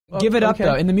Give it up,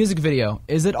 though. In the music video,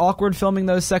 is it awkward filming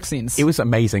those sex scenes? It was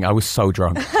amazing. I was so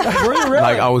drunk. Were you really?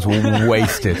 Like, I was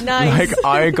wasted. Nice. Like,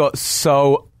 I got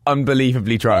so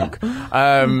unbelievably drunk.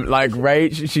 Like,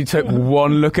 Ray, she took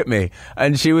one look at me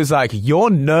and she was like, "You're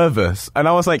nervous?" And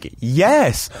I was like,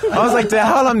 "Yes." I was like, "The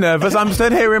hell I'm nervous. I'm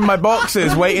stood here in my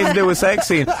boxers waiting to do a sex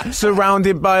scene,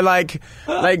 surrounded by like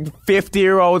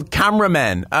 50-year-old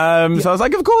cameramen." So I was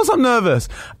like, "Of course I'm nervous."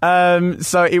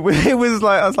 So it was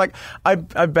like, I was like, I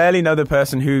barely know the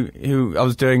person who I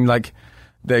was doing like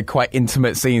the quite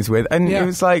intimate scenes with, and it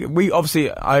was like,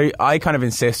 I kind of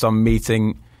insist on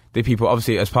meeting the people,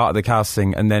 obviously, as part of the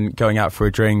casting, and then going out for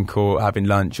a drink or having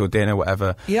lunch or dinner,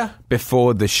 whatever,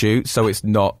 before the shoot, so it's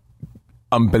not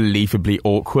unbelievably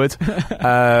awkward.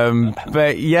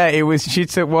 But yeah, it was. She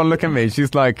took one look at me.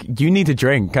 She's like, "You need a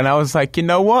drink," and I was like, "You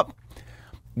know what?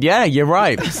 Yeah, you're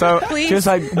right." So she was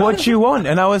like, "What do you want?"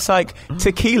 And I was like,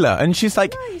 "Tequila." And she's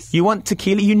like, "You want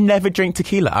tequila? You never drink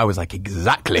tequila." I was like,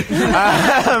 "Exactly."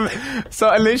 So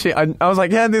I literally, I was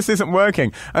like, "Yeah, this isn't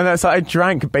working." And so I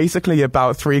drank basically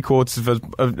about 3/4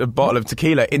 of a bottle of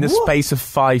tequila in the space of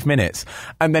 5 minutes.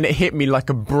 And then it hit me like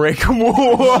a brick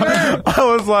wall. I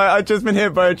was like, I'd just been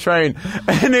hit by a train.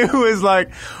 And it was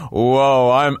like,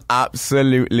 whoa, I'm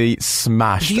absolutely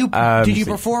smashed. Did you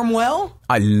perform well?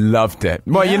 I loved it.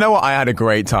 Well, you know what? I had a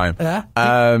great time.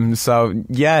 So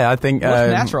yeah, I think it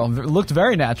looked natural. It looked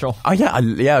very natural. Oh yeah,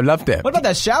 I loved it. What about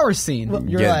that shower scene?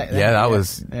 That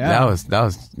was.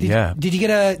 Did you get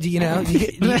a? Did you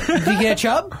get a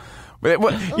chub?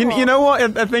 You know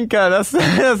what? I think that's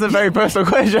a very personal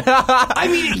question. I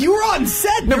mean, you were on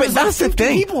set. No, but that's the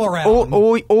thing. People around.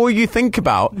 All you think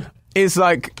about is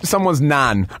like someone's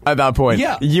nan at that point.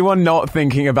 Yeah. You are not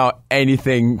thinking about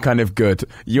anything kind of good.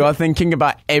 You are thinking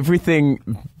about everything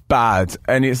bad.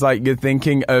 And it's like you're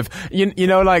thinking of, you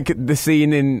know, like the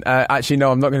scene in, actually,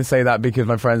 no, I'm not going to say that because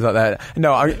my friend's like that.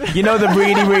 No, you know, the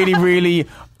really, really, really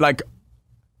like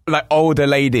older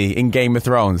lady in Game of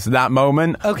Thrones, that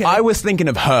moment. Okay. I was thinking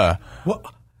of her.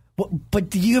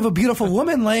 But you have a beautiful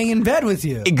woman laying in bed with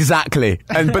you. Exactly.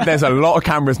 But there's a lot of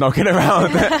cameras knocking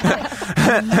around.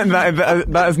 And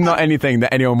that is not anything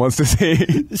that anyone wants to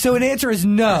see. So an answer is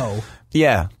no.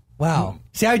 Yeah. Wow.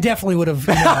 See, I definitely would have.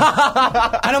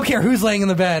 I don't care who's laying in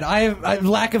the bed. I have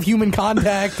lack of human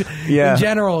contact in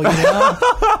general. You know,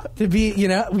 to be, you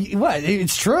know, what?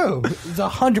 It's true. It's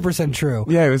 100% true.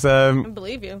 Yeah, it was. I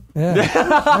believe you.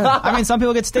 Yeah. I mean, some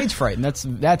people get stage fright, and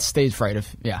that's stage fright.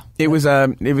 It was.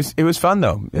 It was fun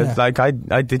though. It's like I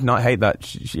did not hate that.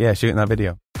 Shooting that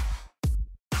video.